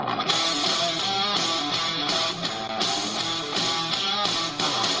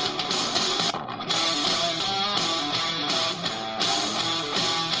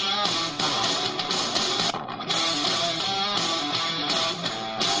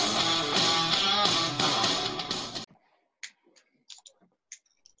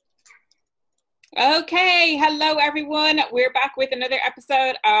Okay, hello everyone. We're back with another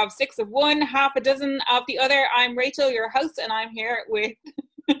episode of Six of One, Half a Dozen of the Other. I'm Rachel, your host, and I'm here with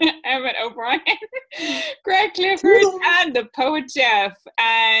Emmett O'Brien, Greg Clifford, and the Poet Jeff.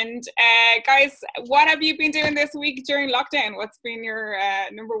 And guys, what have you been doing this week during lockdown? What's been your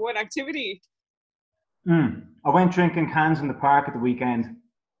number one activity? I went drinking cans in the park at the weekend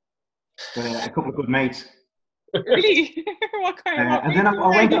with a couple of good mates. Really? What kind of? And then I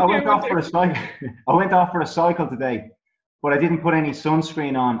went off for a cycle. I went off for a cycle today, but I didn't put any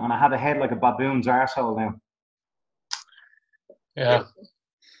sunscreen on, and I had a head like a baboon's arsehole now. Yeah,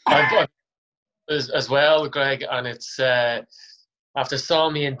 I've as well, Greg, and it's after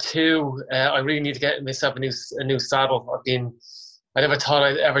Sawmi and 2, I really need to get myself a new saddle. I never thought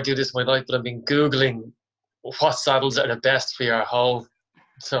I'd ever do this in my life, but I've been Googling what saddles are the best for your hole.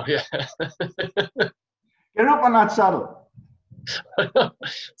 So yeah. Get up on that saddle.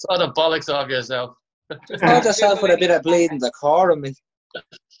 It's all the bollocks of yourself. Hold yourself with a bit of bleeding decorum.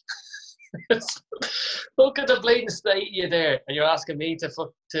 Look at the bleeding state you there, and you're asking me to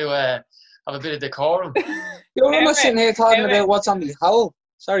have a bit of decorum. You're almost sitting here talking about what's on the hole.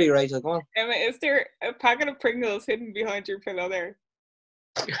 Sorry, Rachel, go on. Emma, is there a packet of Pringles hidden behind your pillow there?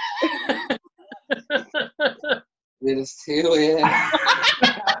 There's 2, yeah.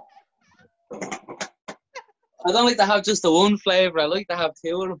 I don't like to have just the one flavour. I like to have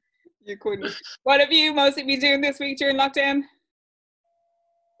 2 of them. You couldn't. What have you mostly been doing this week during lockdown?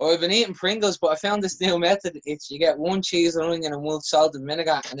 Well, I've been eating Pringles, but I found this new method. It's you get 1 cheese and onion and 1 salt and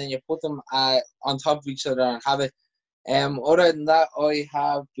vinegar, and then you put them on top of each other and have it. Other than that, I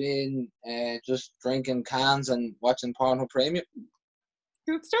have been just drinking cans and watching Pornhub Premium.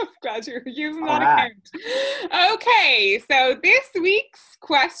 Good stuff. Glad you're using that account. Okay, so this week's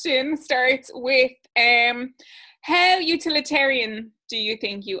question starts with how utilitarian do you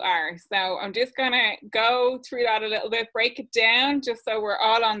think you are? So I'm just going to go through that a little bit, break it down just so we're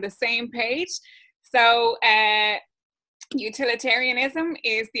all on the same page. So utilitarianism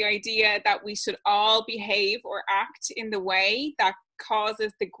is the idea that we should all behave or act in the way that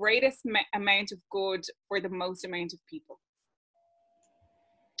causes the greatest amount of good for the most amount of people.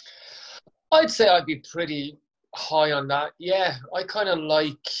 I'd say I'd be pretty high on that. Yeah, I kind of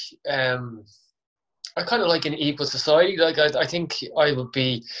like an equal society. Like I think I would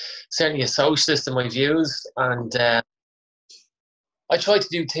be certainly a socialist in my views, and I try to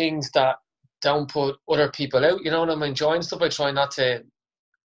do things that don't put other people out. You know, when I'm enjoying stuff, I try not to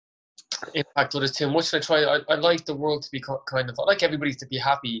impact others too much. And I like the world to be I like everybody to be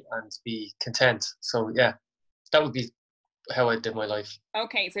happy and be content. So yeah, that would be how I did my life.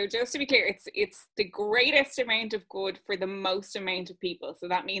 Okay, so just to be clear, it's the greatest amount of good for the most amount of people. So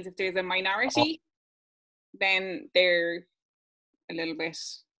that means if there's a minority, then they're a little bit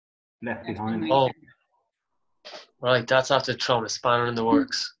left behind. Oh, right, that's after throwing a spanner in the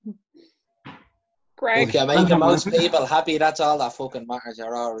works. Greg? Okay, making most people happy, that's all that fucking matters.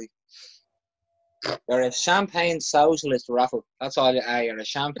 You're alright. You're a champagne socialist, Raffle. That's all you are. You're a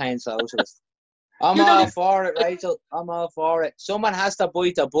champagne socialist. I'm all for it, Rachel. I'm all for it. Someone has to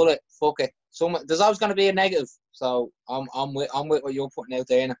bite the bullet. Fuck it. There's always going to be a negative. So I'm with what you're putting out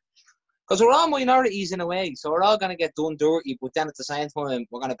there now. Because we're all minorities in a way. So we're all going to get done dirty. But then at the same time,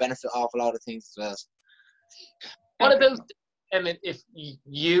 we're going to benefit off a lot of things as well. What about, if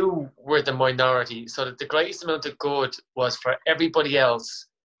you were the minority, so that the greatest amount of good was for everybody else,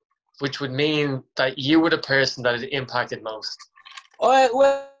 which would mean that you were the person that it impacted most?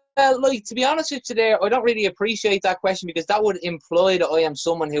 Well, to be honest with you there, I don't really appreciate that question because that would imply that I am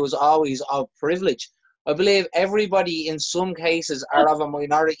someone who is always of privilege. I believe everybody in some cases are of a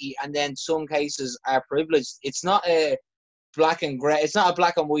minority and then some cases are privileged. It's not a black and grey. It's not a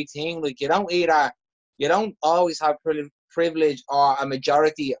black and white thing. Like you don't always have privilege or a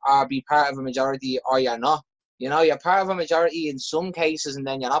majority or be part of a majority or you're not. You know, you're part of a majority in some cases and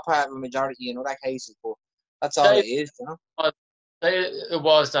then you're not part of a majority in other cases. But that's all it is, you know. It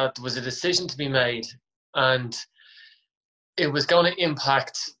was that there was a decision to be made and it was going to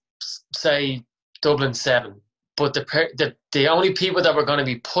impact, say, Dublin 7. But the only people that were going to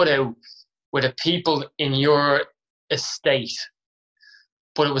be put out were the people in your estate.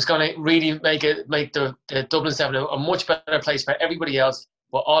 But it was going to really make the Dublin 7 a much better place for everybody else,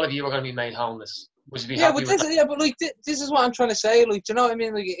 but all of you were going to be made homeless. Would you be happy with that? But like, this is what I'm trying to say. Like, do you know what I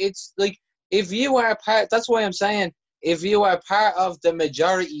mean? Like, it's like, if you are part, that's why I'm saying, if you are part of the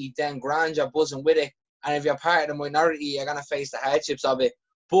majority, then grand, you're buzzing with it. And if you're part of the minority, you're going to face the hardships of it.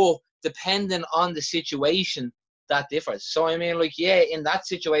 But depending on the situation, that differs. So, I mean, like, yeah, in that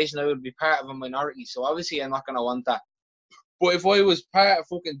situation, I would be part of a minority. So, obviously, I'm not going to want that. But if I was part of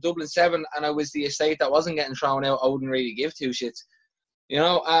fucking Dublin 7 and I was the estate that wasn't getting thrown out, I wouldn't really give two shits. You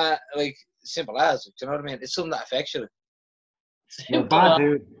know, like, simple as. Do you know what I mean? It's something that affects you. You're bad,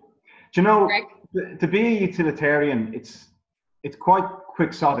 dude. Do you know, to be a utilitarian, it's quite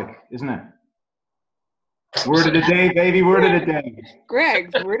quixotic, isn't it? Word of the day, baby, word of the day.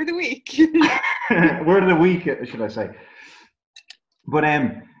 Greg, word of the week. Word of the week, should I say. But,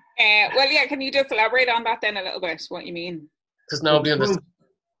 well, yeah, can you just elaborate on that then a little bit, what you mean? Because nobody understands,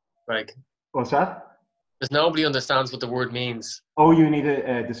 Greg. What's that? Because nobody understands what the word means. Oh, you need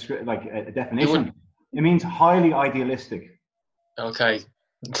a definition. It means highly idealistic. Okay.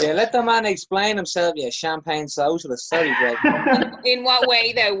 Yeah, let the man explain himself, yeah, champagne socialist. Sorry, Greg. In what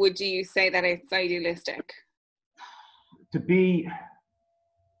way, though, would you say that it's idealistic? To be...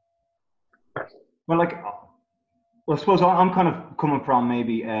 Well, I suppose I'm kind of coming from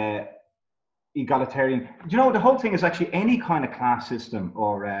maybe egalitarian. Do you know, the whole thing is actually any kind of class system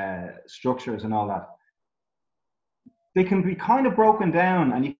or structures and all that. They can be kind of broken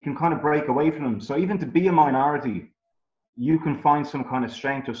down and you can kind of break away from them. So even to be a minority, you can find some kind of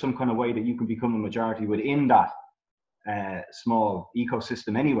strength or some kind of way that you can become a majority within that small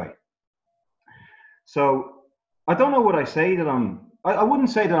ecosystem anyway. So I don't know what I say that I wouldn't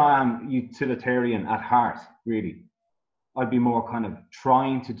say that I am utilitarian at heart, really. I'd be more kind of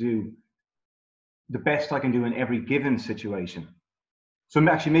trying to do the best I can do in every given situation. So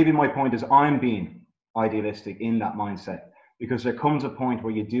actually, maybe my point is I'm being idealistic in that mindset, because there comes a point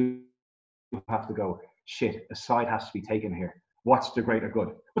where you do have to go, shit, a side has to be taken here. What's the greater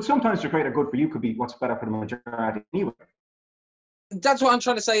good? But sometimes the greater good for you could be what's better for the majority anyway. That's what I'm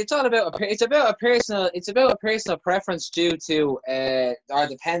trying to say. It's all about it's about a personal preference due to or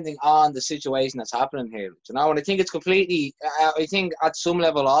depending on the situation that's happening here. You know, and I think it's completely. I think at some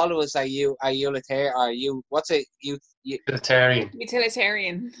level, all of us are utilitarian. Are you? What's it? Utilitarian.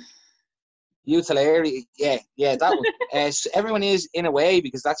 Utilitarian. Yeah, that one. So everyone is in a way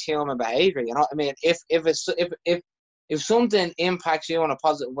because that's human behavior. You know what I mean? If something impacts you in a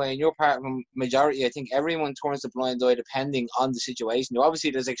positive way and you're part of a majority, I think everyone turns the blind eye depending on the situation. Obviously,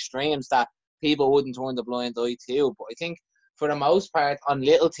 there's extremes that people wouldn't turn the blind eye to, but I think for the most part, on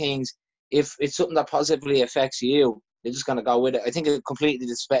little things, if it's something that positively affects you, you're just going to go with it. I think it completely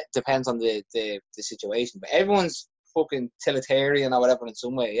depends on the situation, but everyone's fucking utilitarian or whatever in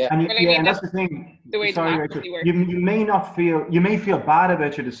some way, yeah. And that's the thing. The way Rachel, you may feel bad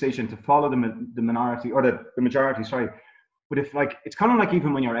about your decision to follow the minority or the majority. Sorry, but if it's kind of like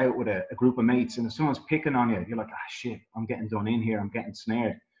even when you're out with a group of mates and if someone's picking on you, you're like, shit, I'm getting done in here, I'm getting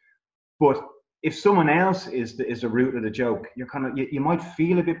snared. But if someone else is the root of the joke, you're kind of you might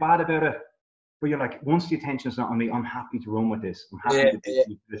feel a bit bad about it. But you're like, once the attention's not on me, I'm happy to run with this. I'm happy to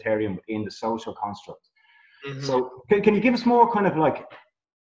be utilitarian within the social construct. Mm-hmm. So can you give us more kind of like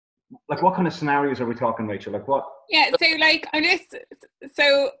what kind of scenarios are we talking, Rachel? Like what? Yeah, so I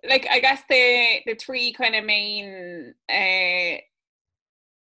guess the three kind of main the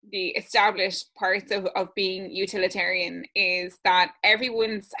established parts of being utilitarian is that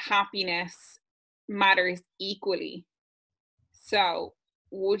everyone's happiness matters equally. So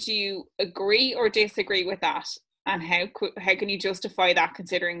would you agree or disagree with that? And how can you justify that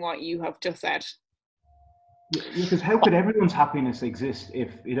considering what you have just said? Because how could everyone's happiness exist if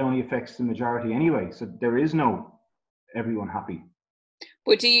it only affects the majority anyway? So there is no everyone happy.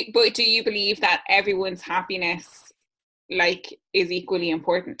 But do you believe that everyone's happiness is equally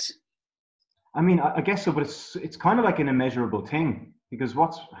important? I mean, I guess so, but it's kind of like an immeasurable thing, because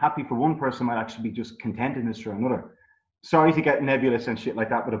what's happy for one person might actually be just contentedness for another. Sorry to get nebulous and shit like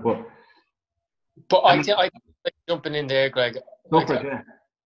that with it, but I like jumping in there, Greg.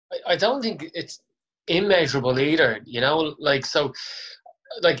 I don't think it's immeasurable either, you know,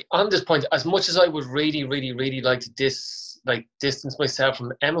 on this point, as much as I would really, really, really like to distance myself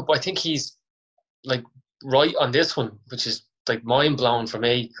from Emmett, but I think he's right on this one, which is mind blowing for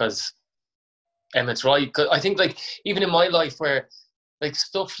me, because Emmett's right. Cause I think even in my life where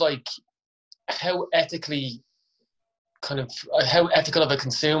stuff like how ethical of a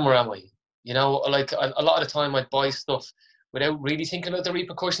consumer am I, you know, a lot of the time I'd buy stuff without really thinking about the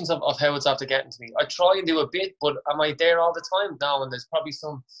repercussions of how it's after getting to me. I try and do a bit, but am I there all the time? No, and there's probably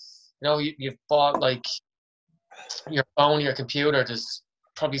some, you know, you've bought your phone, your computer, there's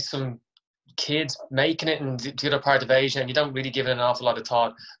probably some kids making it in the other part of Asia and you don't really give it an awful lot of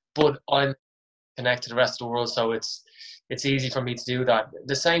thought, but I'm connected to the rest of the world, so it's easy for me to do that.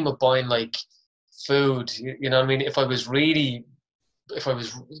 The same with buying food, you know what I mean? If I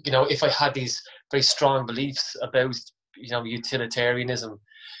had these very strong beliefs about, you know, utilitarianism,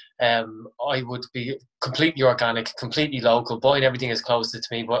 I would be completely organic, completely local, buying everything as close to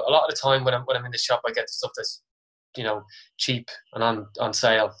me. But a lot of the time when I'm in the shop, I get the stuff that's, you know, cheap and on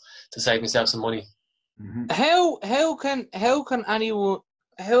sale to save myself some money. Mm-hmm. How can anyone,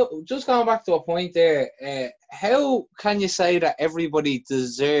 just going back to a point there, how can you say that everybody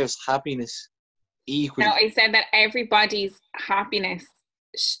deserves happiness equally? No, I said that everybody's happiness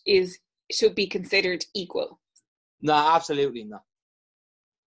should be considered equal. No, absolutely not.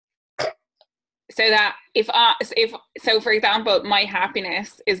 So that if for example, my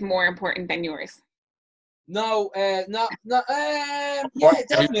happiness is more important than yours. No, yeah,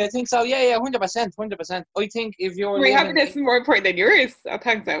 definitely, I think so. Yeah, 100%. I think if you're My happiness is more important than yours. Oh,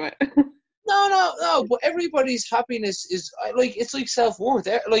 thanks, Emma. No, but everybody's happiness is like, it's like self-worth.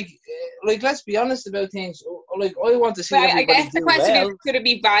 Like let's be honest about things. Like, I want to see everybody I guess the do question well. is, should it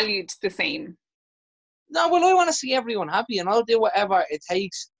be valued the same? No, well, I want to see everyone happy, and I'll do whatever it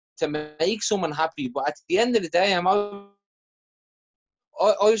takes to make someone happy. But at the end of the day, I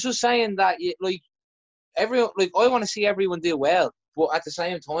was just saying that, like, everyone, like, I want to see everyone do well. But at the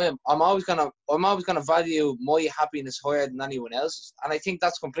same time, I'm always gonna value my happiness higher than anyone else's, and I think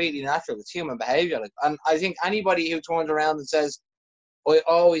that's completely natural. It's human behavior. Like, and I think anybody who turns around and says, "I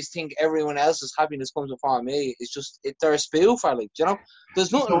always think everyone else's happiness comes before me," is just they're a spoofer. Like, you know,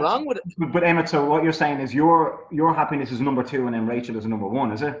 there's nothing wrong with it. But Emmett, so what you're saying is your happiness is number 2, and then Rachel is number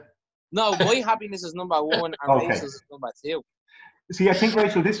 1, is it? No, my happiness is number 1, and Okay. Rachel's is number 2. See, I think,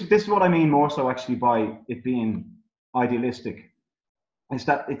 Rachel, this is what I mean more so actually by it being idealistic. Is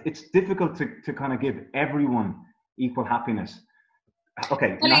that it's difficult to kind of give everyone equal happiness.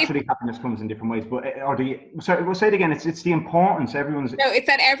 Okay, Well, naturally happiness comes in different ways, but we'll say it again. It's the importance everyone's. No, it's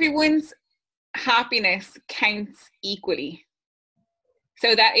that everyone's happiness counts equally,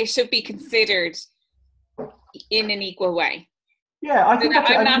 so that it should be considered in an equal way. Yeah, I think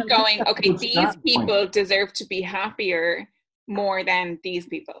I'm not going, okay, these people deserve to be happier more than these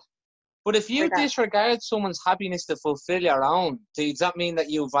people. But if you disregard someone's happiness to fulfill your own, does that mean that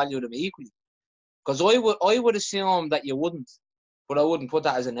you value them equally? Because I would assume that you wouldn't, but I wouldn't put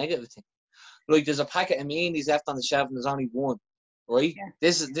that as a negative thing. Like, there's a packet of meanies left on the shelf and there's only one, right? Yeah.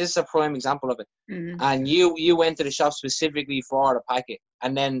 This is a prime example of it. Mm-hmm. And you went to the shop specifically for the packet,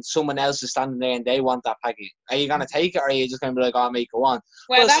 and then someone else is standing there and they want that packet. Are you gonna take it, or are you just gonna be like, "Oh, mate, go on"?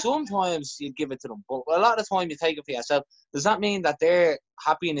 Well, sometimes you give it to them, but a lot of the time you take it for yourself. Does that mean that their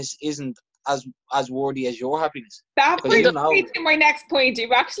happiness isn't as worthy as your happiness? That brings me to my next point.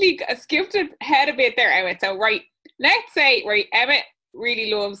 You've actually skipped ahead a bit there, Emmett. So, right, let's say, right, Emmett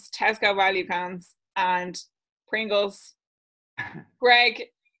really loves Tesco value cans and Pringles. Greg,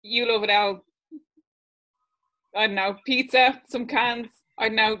 you love it all. I don't know, pizza, some cans. I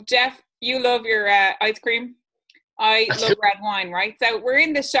don't know. Jeff, you love your ice cream. I love red wine, right? So we're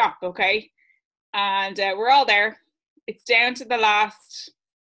in the shop, okay? And we're all there. It's down to the last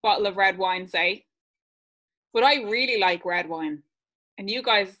bottle of red wine, say. But I really like red wine. And you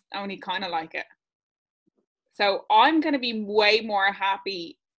guys only kind of like it. So I'm going to be way more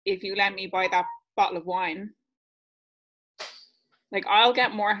happy if you let me buy that bottle of wine. Like, I'll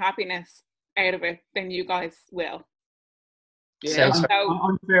get more happiness out of it than you guys will. Yeah,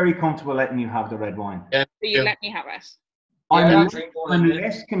 I'm very comfortable letting you have the red wine. Yeah. So you let me have it. I'm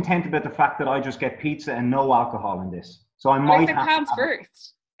less content about the fact that I just get pizza and no alcohol in this. So I might have cans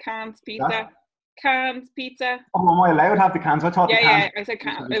first. Cans, pizza. Cans, pizza. Oh, am I allowed to have the cans? I thought the cans. Yeah, I said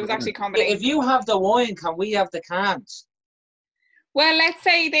cans. It was actually combination. If you have the wine, can we have the cans? Well, let's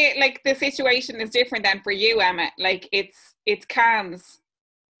say the situation is different than for you, Emma. Like, it's cans.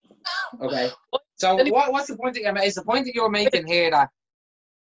 Okay. So what's the point? Is the point that you're making here that?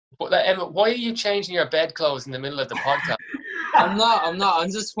 But Emma, why are you changing your bedclothes in the middle of the podcast? I'm not.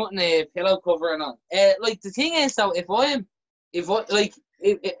 I'm just putting a pillow covering on. Like, the thing is, though, am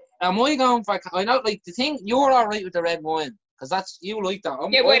I going for? I know, like, the thing, you're all right with the red wine because that's you like that.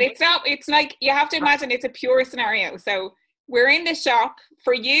 But it's not. It's like, you have to imagine it's a pure scenario. So we're in the shop.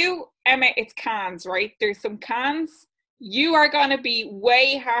 For you, Emma, it's cans, right? There's some cans. You are going to be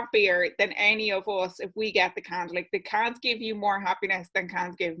way happier than any of us if we get the cans. Like, the cans give you more happiness than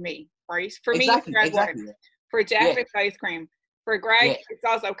cans give me, right? For me, it's red wine. For Jeff, it's ice cream. For Greg, it's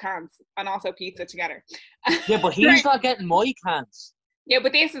also cans and also pizza together. Yeah, but he's not getting my cans. Yeah,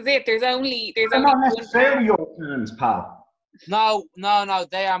 but this is it. There's only not necessarily your cans, pal. No,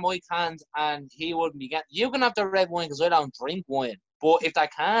 they are my cans, and he wouldn't be getting. You can have the red wine because I don't drink wine. But if they're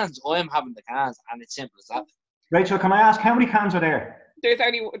cans, I'm having the cans, and it's simple as that. Rachel, can I ask how many cans are there? There's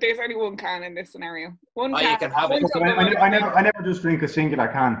only one can in this scenario. One can. You can have it. I never just drink a singular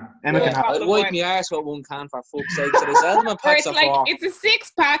can. Emma can have I'd wipe my arse with one can for fuck's sake. So there's element packs of four. It's a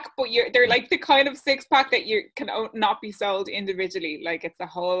 6-pack, but they're like the kind of 6-pack that you can not be sold individually. Like it's a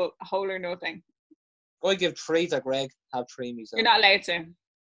whole or nothing. I give 3 to Greg. Have 3 myself. You're not allowed to.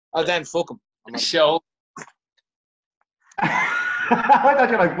 Oh, then fuck him. Show. I thought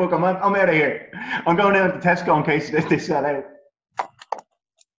you were like, fuck, I'm out of here. I'm going down to Tesco in case they sell out.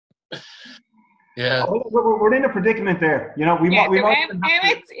 Yeah. We're in a predicament there. You know,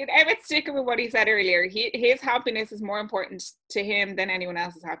 Emmett's sticking with what he said earlier. His happiness is more important to him than anyone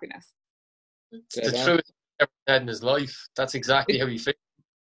else's happiness. It's the truth he ever had in his life. That's exactly how he feels.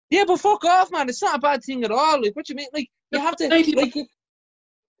 Yeah, but fuck off, man. It's not a bad thing at all. Like, what you mean? Like, you have to, like,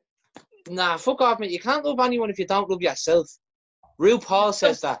 nah, fuck off, man. You can't love anyone if you don't love yourself. RuPaul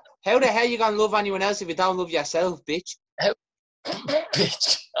says that. How the hell you gonna love anyone else if you don't love yourself, bitch?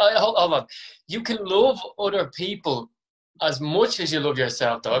 Bitch. Hold on. You can love other people as much as you love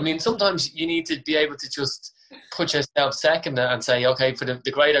yourself, though. I mean, sometimes you need to be able to just put yourself second and say, okay, for the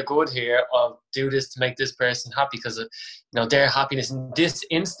greater good here, I'll do this to make this person happy because their happiness in this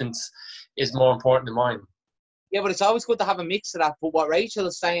instance is more important than mine. Yeah, but it's always good to have a mix of that. But what Rachel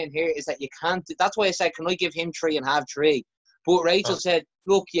is saying here is that you can't. That's why I said, can I give him 3 and have 3? But Rachel said,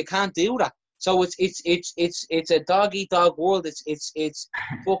 look, you can't do that. So it's a dog eat dog world. It's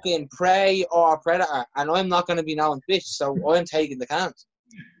fucking prey or predator, and I'm not going to be known bitch. So I'm taking the cans.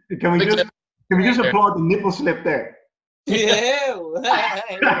 Can we just applaud the nipple slip there? Yeah.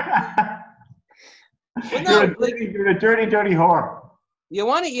 You're a dirty whore. You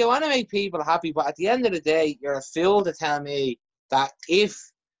want to make people happy, but at the end of the day, you're a fool to tell me that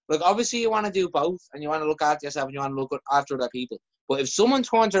obviously you want to do both, and you want to look after yourself, and you want to look after other people. But if someone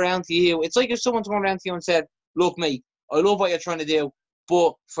turns around to you, it's like if someone turned around to you and said, look, mate, I love what you're trying to do,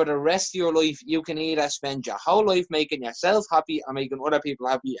 but for the rest of your life, you can either spend your whole life making yourself happy or making other people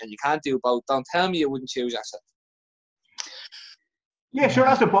happy, and you can't do both. Don't tell me you wouldn't choose yourself. Yeah, sure,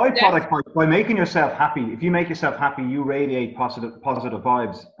 that's a byproduct by making yourself happy. If you make yourself happy, you radiate positive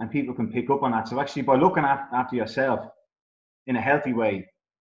vibes, and people can pick up on that. So actually, by looking after yourself in a healthy way,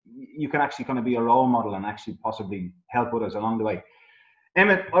 you can actually kind of be a role model and actually possibly help others along the way.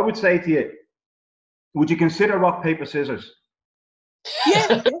 Emmett, I would say to you, would you consider rock, paper, scissors?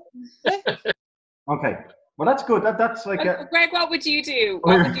 Yeah. Okay. Well, that's good. That's like Greg, what would you do?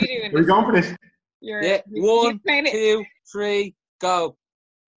 What would you do? We're going for this. 1, 2, 3, go.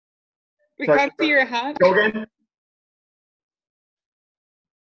 We can't see your hand. Go again.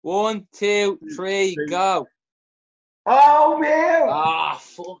 1, 2, 3, go. Oh, man! Ah,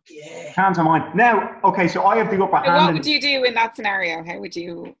 fuck yeah. Hands on mine. Now, okay, so I have the upper hand. What would you do in that scenario? How would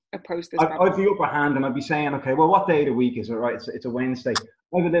you approach this? I have the upper hand, and I'd be saying, okay, well, what day of the week is it, right? It's a Wednesday.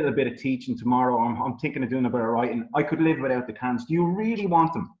 I have a little bit of teaching tomorrow. I'm thinking of doing a bit of writing. I could live without the cans. Do you really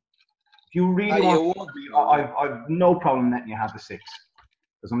want them? If you really want them, I've no problem letting you have the 6.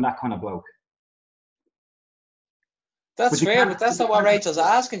 Because I'm that kind of bloke. That's fair, but that's not what Rachel's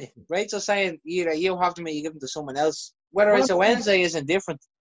asking you. Rachel's saying either you have them or you give them to someone else. Whether it's a Wednesday isn't different.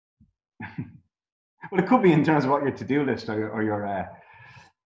 Well, it could be in terms of what your to-do list or your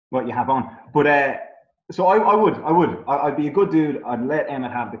what you have on. But so I'd be a good dude. I'd let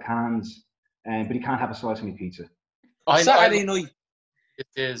Emmett have the cans, but he can't have a slice of my pizza. Saturday night. It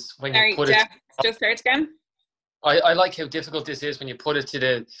is when you put it. Just start again. I like how difficult this is when you put it to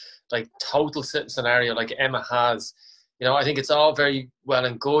the total scenario like Emma has. I think it's all very well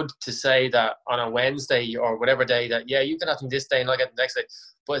and good to say that on a Wednesday or whatever day that, yeah, you can have them this day and I'll get them next day.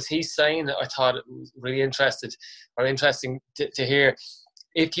 But as he's saying, I thought it was really interesting to hear.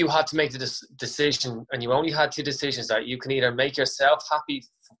 If you had to make the decision and you only had 2 decisions, that you can either make yourself happy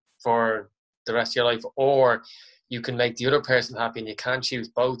for the rest of your life or you can make the other person happy, and you can't choose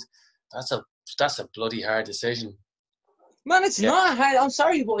both. That's a bloody hard decision. Man, it's not hard. I'm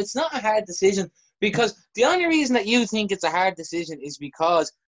sorry, but it's not a hard decision. Because the only reason that you think it's a hard decision is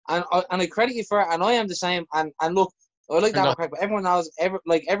because, and I credit you for it, and I am the same. And look, I like that, but everyone knows,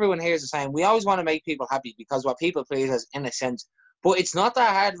 everyone here is the same. We always want to make people happy because what people please us, in a sense. But it's not that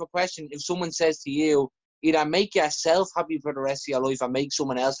hard of a question if someone says to you, either make yourself happy for the rest of your life or make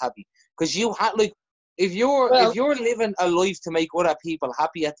someone else happy. Because you have, if you're living a life to make other people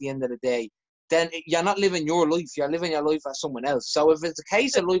happy at the end of the day, then you're not living your life. You're living your life as someone else. So if it's a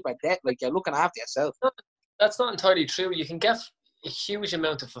case of life or death, you're looking after yourself. That's not entirely true. You can get a huge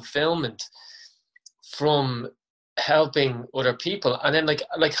amount of fulfillment from helping other people. And then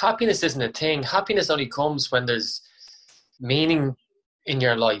like happiness isn't a thing. Happiness only comes when there's meaning in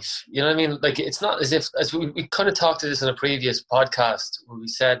your life. You know what I mean? Like, it's not as if, as we kind of talked to this in a previous podcast where we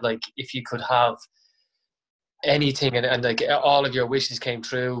said, like, if you could have anything and like all of your wishes came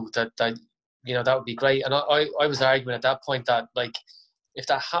true, that you know, that would be great. And I was arguing at that point that, like, if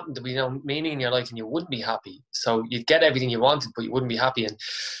that happened, there would be no meaning in your life and you wouldn't be happy. So you'd get everything you wanted, but you wouldn't be happy. And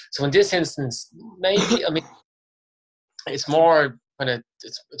so in this instance, maybe, I mean, it's more kind of,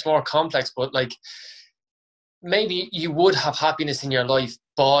 it's more complex, but like, maybe you would have happiness in your life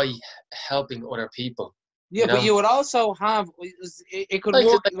by helping other people. Yeah, but you would also have, it could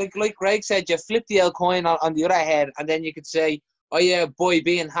work, like Greg said, you flip the L coin on the other head, and then you could say, oh yeah, by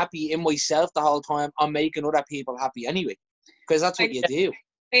being happy in myself the whole time, I'm making other people happy anyway. Because that's what you do.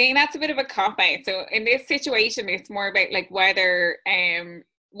 I think that's a bit of a cop-out. So in this situation, it's more about like whether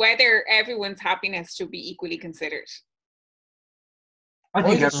everyone's happiness should be equally considered. I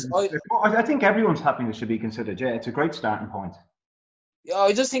think everyone's happiness should be considered. Yeah, it's a great starting point. Yeah,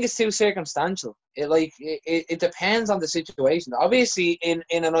 I just think it's too circumstantial. It depends on the situation. Obviously, in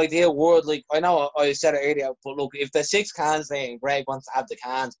an ideal world, like I know I said it earlier, but look, if there's 6 cans there and Greg wants to have the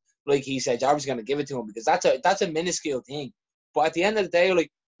cans, like he said, Jarvis is going to give it to him because that's a minuscule thing. But at the end of the day, like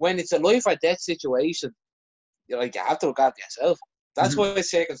when it's a life or death situation, you have to look after yourself. That's why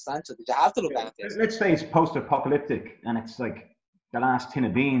it's circumstantial. You have to look after yourself. Let's say it's post-apocalyptic and it's like the last tin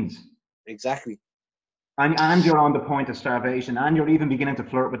of beans. Exactly. And you're on the point of starvation, and you're even beginning to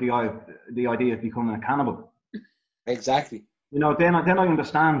flirt with the idea of becoming a cannibal. Exactly. You know, then I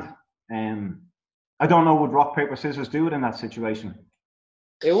understand. I don't know, would rock, paper, scissors do it in that situation?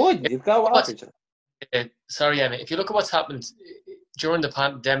 It would. You've got what? Sorry, Emma. If you look at what's happened during the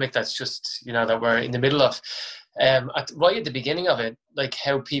pandemic, that's just, you know, that we're in the middle of, right at the beginning of it, like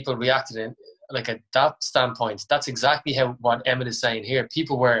how people reacted in, like at that standpoint, that's exactly what Emmett is saying here.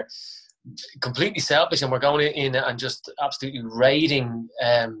 People were completely selfish and we're going in and just absolutely raiding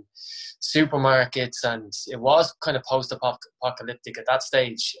supermarkets, and it was kind of post-apocalyptic at that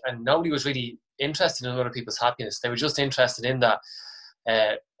stage, and nobody was really interested in other people's happiness. They were just interested in that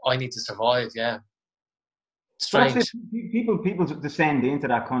I need to survive. Yeah, strange. People descend into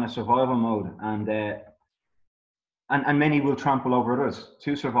that kind of survival mode, and many will trample over others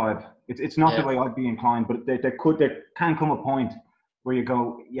to survive. It's not the way I'd be inclined, but there can come a point where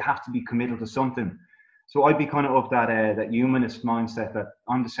you have to be committed to something. So I'd be kind of that humanist mindset that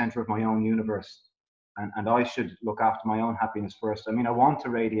I'm the center of my own universe, and I should look after my own happiness first. I mean, I want to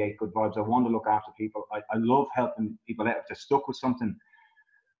radiate good vibes. I want to look after people. I love helping people out if they're stuck with something.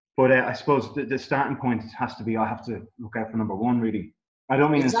 But I suppose the starting point has to be, I have to look out for number one, really. I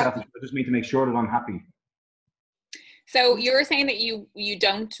don't mean selfish, I just mean to make sure that I'm happy. So you're saying that you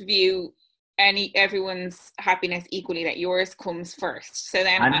don't view everyone's happiness equally, that yours comes first. So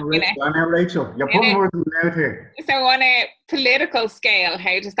then I know, Rachel, you're putting words in the mouth here. So on a political scale,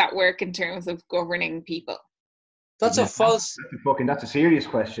 how does that work in terms of governing people? That's a false. That's a serious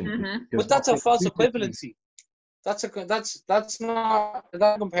question. Mm-hmm. But that's a false equivalency. That's not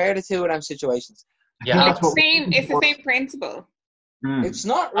compared to two of them situations. Yeah, it's the same principle. It's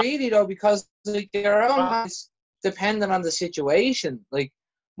not really though, because like your own happiness dependent on the situation. Like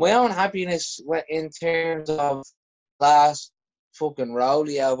my own happiness in terms of last fucking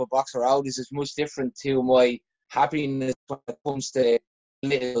rowdy out of a box of rowdies is much different to my happiness when it comes to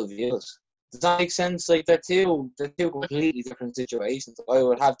little views. Does that make sense? Like they're two completely different situations. I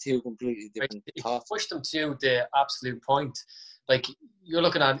would have two completely different thoughts. Push them to the absolute point. Like you're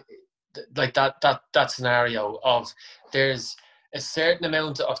looking at like that scenario of there's a certain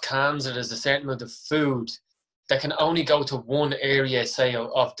amount of cans or there's a certain amount of food that can only go to one area, say,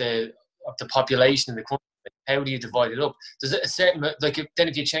 of the population in the country. How do you divide it up? There's a certain, like, then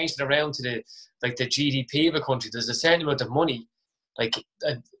if you change it around to the GDP of a country, there's a certain amount of money. Like,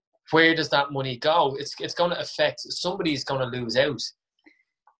 where does that money go? It's going to affect, somebody's going to lose out.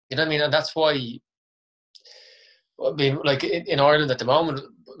 You know what I mean? And that's why, I mean, like in Ireland at the moment,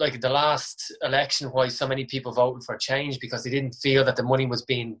 like the last election, why so many people voted for change, because they didn't feel that the money was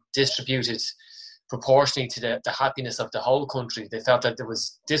being distributed proportionally to the happiness of the whole country. They felt that there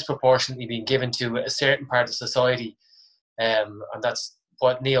was disproportionately being given to a certain part of society, and that's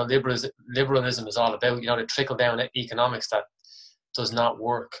what neoliberalism is all about. You know, the trickle down economics that does not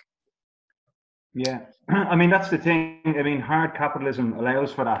work. Yeah, I mean that's the thing. I mean, hard capitalism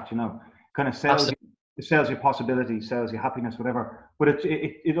allows for that. You know, kind of sells you possibility, sells you happiness, whatever. But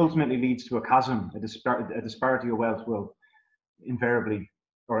it ultimately leads to a chasm, a disparity of wealth will invariably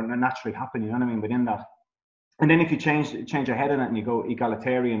or naturally happen, you know what I mean, within that. And then if you change your head on it and you go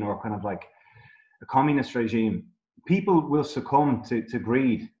egalitarian or kind of like a communist regime, people will succumb to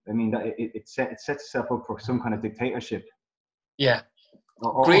greed. I mean, that it sets itself up for some kind of dictatorship. Yeah.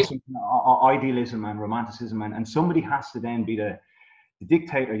 Great. or idealism and romanticism, and somebody has to then be the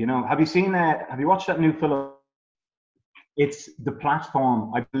dictator. You know, have you watched that new film? It's The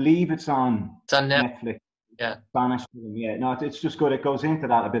Platform. I believe it's on Netflix. Yeah. Spanish film. Yeah. No, it's just good. It goes into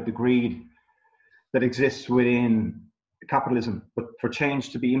that about the greed that exists within capitalism, but for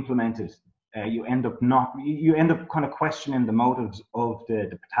change to be implemented, you end up kind of questioning the motives of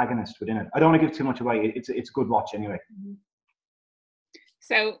the protagonist within it. I don't want to give too much away. It's a good watch anyway.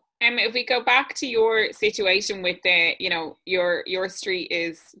 So, if we go back to your situation with your street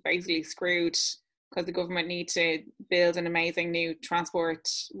is basically screwed because the government need to build an amazing new transport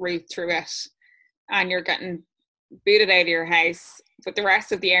route through it, and you're getting booted out of your house, but the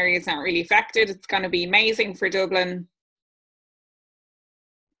rest of the area is not really affected. It's going to be amazing for Dublin.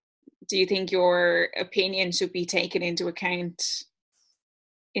 Do you think your opinion should be taken into account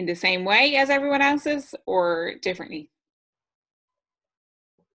in the same way as everyone else's, or differently?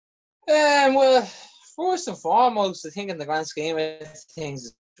 Well, first and foremost, I think in the grand scheme of things,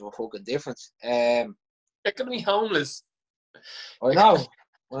 it's a fucking difference. They're gonna be homeless. I know,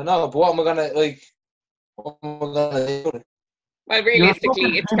 but what am I gonna like? What am I gonna do? Well,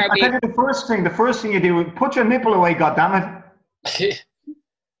 realistically, it's probably the first thing you do is put your nipple away. God damn it!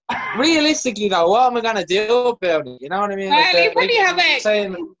 Realistically, though, what am I gonna do about it? You know what I mean? Well, you probably have a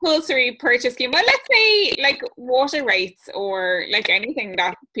compulsory purchase scheme. Well, let's say like water rates or like anything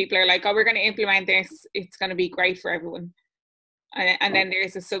that people are like, oh, we're going to implement this. It's going to be great for everyone. And then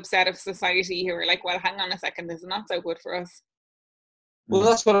there's a subset of society who are like, well, hang on a second, this is not so good for us. Well,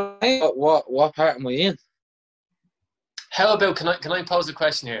 that's what I mean. What part am I in? How about, can I pose a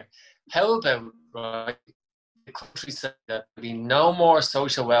question here? How about, right, the country said that there will be no more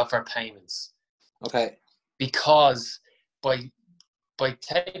social welfare payments. Okay. Because by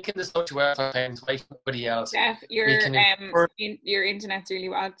taking the social welfare payments away from everybody else, Jeff, your internet's really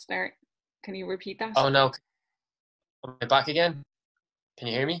bad there. Can you repeat that? Oh no. Am I back again? Can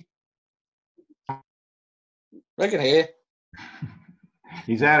you hear me? I can hear you.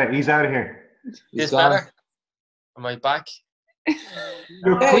 He's out of here. Is better? Am I back?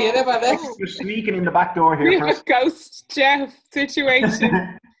 You're sneaking in the back door here. Real ghost Jeff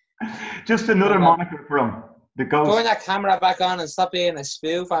situation. Just another moniker from the ghost. Turn that camera back on and stop being a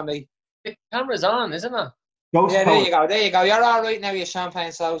spoof on me. The camera's on, isn't it? Ghost there you go. You're all right now, you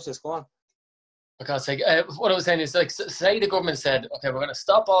champagne sauces. Go on. For God's sake, what I was saying is, like, say the government said, okay, we're going to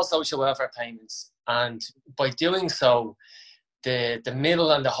stop all social welfare payments, and by doing so, the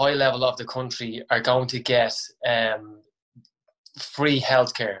middle and the high level of the country are going to get free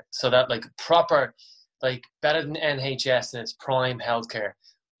healthcare, so that like proper, like better than NHS and its prime healthcare,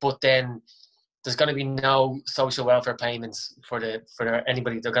 but then there's going to be no social welfare payments for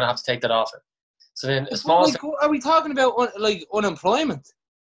anybody. They're going to have to take that off it. So then a small. Are we talking about unemployment?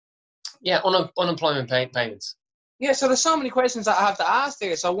 Yeah, unemployment payments. Yeah, so there's so many questions that I have to ask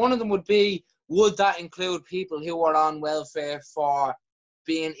there. So one of them would be, would that include people who are on welfare for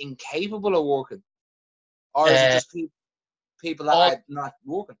being incapable of working, or is it just people that are not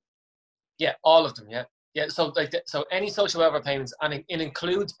working? Yeah, all of them. Yeah. So so any social welfare payments, and it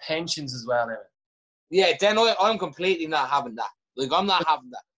includes pensions as well. Yeah, then I'm completely not having that. Like, I'm not having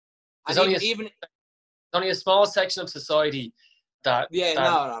that. There's only a small section of society that. Yeah,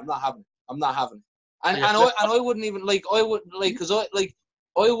 no, I'm not having it. I'm not having it. And I wouldn't even because I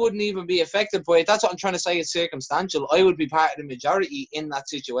wouldn't even be affected by it. That's what I'm trying to say. It's circumstantial. I would be part of the majority in that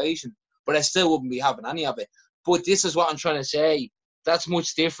situation, but I still wouldn't be having any of it. But this is what I'm trying to say. That's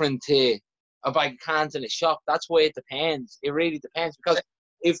much different to a bag of cans in a shop. That's why it depends. It really depends, because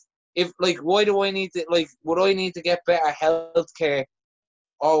if why do I need to would I need to get better health care,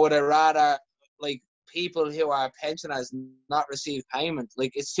 or would I rather people who are pensioners not receive payment?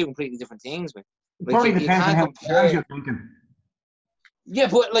 It's two completely different things. Probably depends on how you're thinking. Yeah,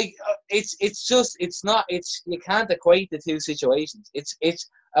 but you can't equate the two situations. It's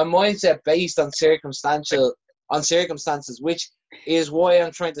a mindset based on circumstances, which is why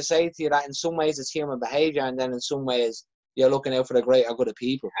I'm trying to say to you that in some ways it's human behaviour, and then in some ways you're looking out for the greater good of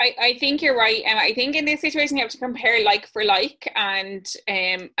people. I think you're right, and I think in this situation you have to compare like for like, and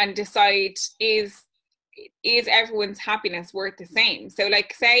decide is everyone's happiness worth the same. So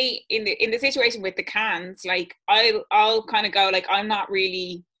like, say in the situation with the cans, like I'll kind of go like, I'm not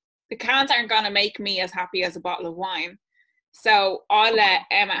really, the cans aren't gonna make me as happy as a bottle of wine, so I'll let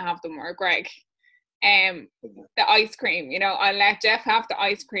Emma have them, or Greg. The ice cream, I'll let Jeff have the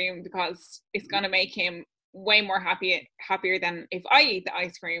ice cream because it's gonna make him way more happier than if I eat the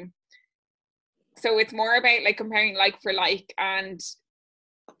ice cream. So it's more about like comparing like for like, and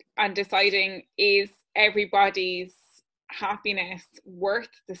deciding is everybody's happiness worth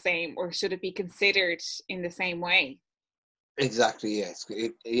the same, or should it be considered in the same way? Exactly.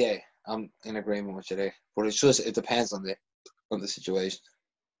 Yeah. I'm in agreement with you there, but it depends on the situation.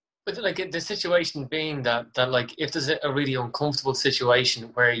 But like the situation being that like if there's a really uncomfortable situation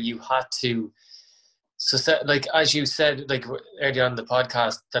where you had to, like as you said like earlier on the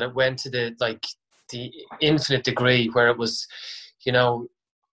podcast, that it went to the infinite degree where it was, you know,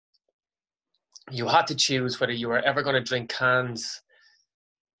 you had to choose whether you were ever going to drink cans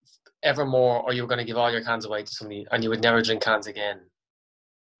ever more, or you were going to give all your cans away to somebody and you would never drink cans again.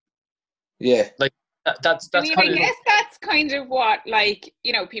 Yeah. Like that's I mean, I guess that's kind of what, like,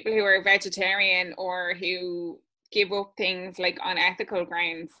 you know, people who are vegetarian or who give up things like on ethical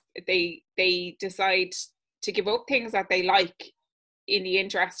grounds, they decide to give up things that they like in the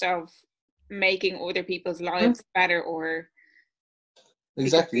interest of making other people's lives better, or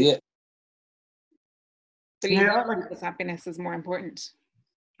exactly, yeah. believe that people's happiness is more important.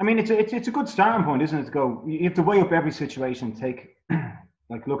 I mean, it's a good starting point, isn't it? To go, you have to weigh up every situation,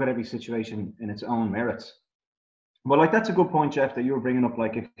 look at every situation in its own merits. Well, like that's a good point, Jeff, that you were bringing up.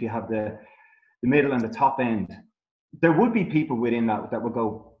 Like if you have the middle and the top end, there would be people within that would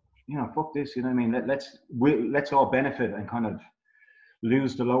go, you know, fuck this, you know what I mean? Let's all benefit and kind of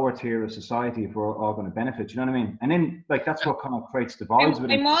lose the lower tier of society if we're all going to benefit. You know what I mean? And then like that's what kind of creates divides.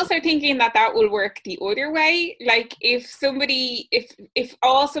 I'm also thinking that will work the other way. Like if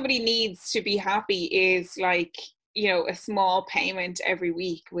all somebody needs to be happy is like, you know, a small payment every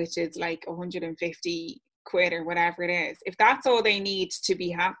week, which is like 150 quid or whatever it is. If that's all they need to be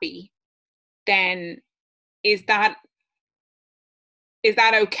happy, then is that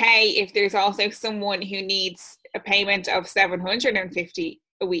okay if there's also someone who needs a payment of 750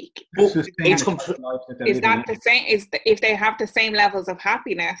 a week? Is that the same? If they have the same levels of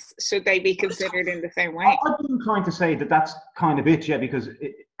happiness, should they be considered in the same way? I've been trying to say that that's kind of it, yeah, because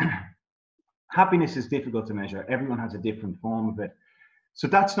happiness is difficult to measure. Everyone has a different form of it. So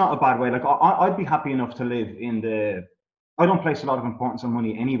that's not a bad way. Like I'd be happy enough to live I don't place a lot of importance on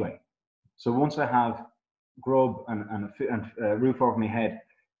money anyway. So once I have grub and a roof over my head,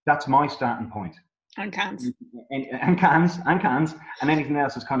 that's my starting point. And cans. And cans. And anything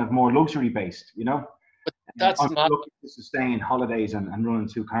else is kind of more luxury based, you know? But that's I'm looking to sustain holidays and running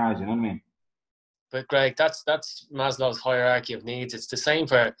 2 cars, you know what I mean? But Greg, that's Maslow's hierarchy of needs. It's the same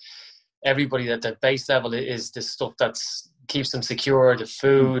for everybody. That the base level is the stuff that keeps them secure, the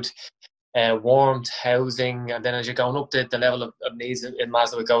food, warmth, housing, and then as you're going up the level of needs in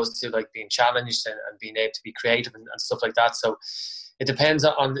Maslow, it goes to like being challenged and being able to be creative and stuff like that. So it depends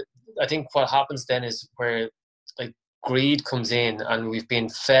on, I think what happens then is where like greed comes in, and we've been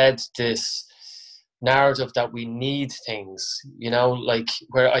fed this narrative that we need things, you know, like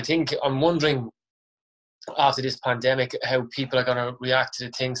where I think I'm wondering after this pandemic how people are going to react to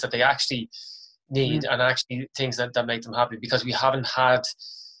the things that they actually need and actually things that make them happy, because we haven't had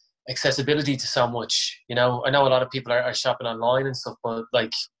accessibility to so much, you know. I know a lot of people are shopping online and stuff, but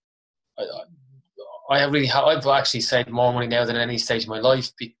like I've actually saved more money now than any stage of my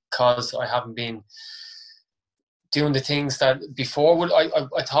life because I haven't been doing the things that before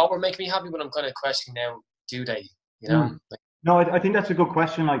I thought were making me happy, but I'm kind of questioning now, do they, you know? No, I think that's a good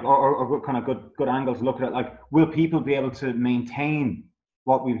question, like, or kind of good angle to look at it. Like, will people be able to maintain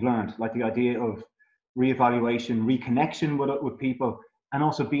what we've learned? Like the idea of reevaluation, reconnection with people, and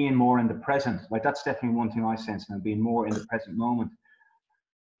also being more in the present. Like that's definitely one thing I sense now, being more in the present moment.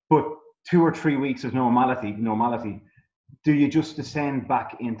 But 2 or 3 weeks of normality, do you just descend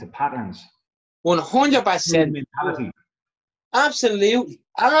back into patterns? 100%. Mentality. Absolutely,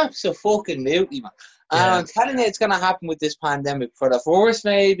 man. And I'm telling you, it's going to happen with this pandemic. For the first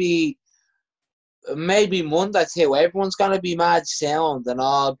maybe month or two, everyone's going to be mad sound and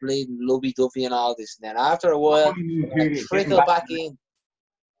all bleeding lovey-dovey and all this. And then after a while, trickle back in.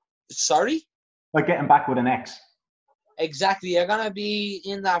 Sorry? Like getting back with an ex. Exactly. You're going to be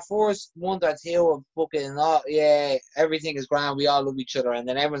in that first month or two of fucking, everything is grand, we all love each other. And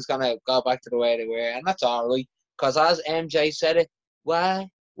then everyone's going to go back to the way they were. And that's all right. Because as MJ said it, why?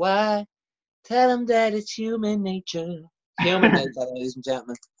 Tell them that it's human nature. Human nature, ladies and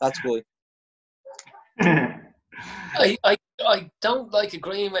gentlemen. That's good. I don't like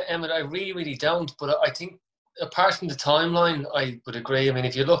agreeing with Emmett. I really, really don't. But I think apart from the timeline, I would agree. I mean,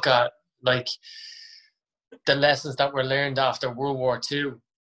 if you look at like the lessons that were learned after World War II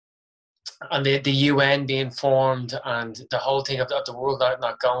and the UN being formed and the whole thing of the world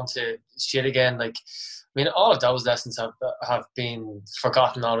not going to shit again, like, I mean, all of those lessons have been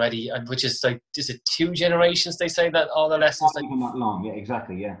forgotten already, and which is like, is it 2 generations? They say that all the lessons. Not even that long, yeah,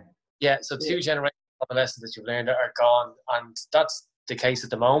 exactly, yeah. Yeah, so 2 generations the lessons that you've learned are gone, and that's the case at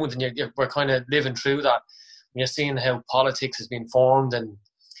the moment. And we're kind of living through that. You're seeing how politics has been formed, and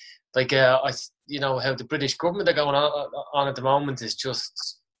like how the British government are going on at the moment is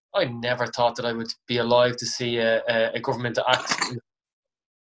just. I never thought that I would be alive to see a government act.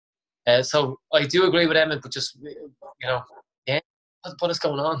 So I do agree with Emmett, but just what is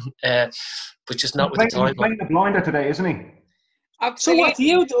going on? But just not with the time. He's playing the blinder today, isn't he? Absolutely. So what do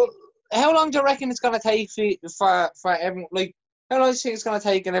you do? How long do you reckon it's going to take for everyone? Like, how long do you think it's going to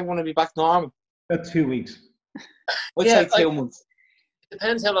take and everyone will be back normal? About 2 weeks. I'd say 2 months. It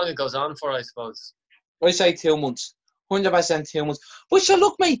depends how long it goes on for, I suppose. I'd say 2 months. 100% 2 months. But sure,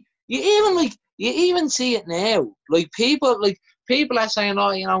 look, mate, you even see it now. Like people are saying,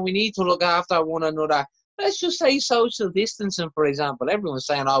 oh, we need to look after one another. Let's just say social distancing, for example. Everyone's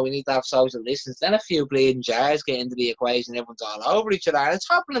saying, oh, we need to have social distance. Then a few bleeding jars get into the equation. Everyone's all over each other. And it's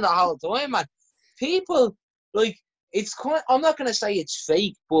happening the whole time, man. People, like, I'm not going to say it's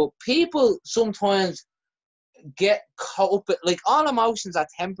fake, but people sometimes get caught up. Like, all emotions are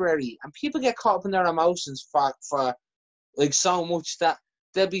temporary. And people get caught up in their emotions for like, so much that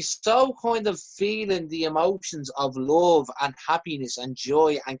they'll be so kind of feeling the emotions of love and happiness and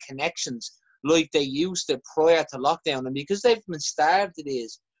joy and connections like they used to prior to lockdown, and because they've been starved of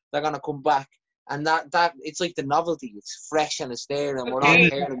this, they're gonna come back, and that it's like the novelty. It's fresh and it's there, and we're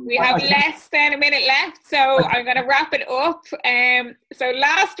not caring. We have less than a minute left, so I'm gonna wrap it up. So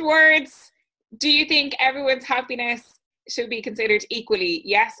last words. Do you think everyone's happiness should be considered equally?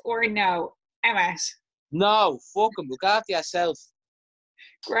 Yes or no, Emmett? No, fuck them. Look after yourself.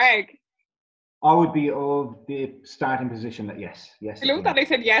 Greg? I would be of the starting position that yes. I love that I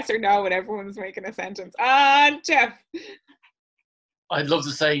said yes or no when everyone's making a sentence. And Jeff? I'd love to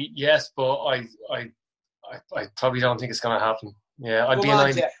say yes, but I probably don't think it's going to happen. Yeah, I'd be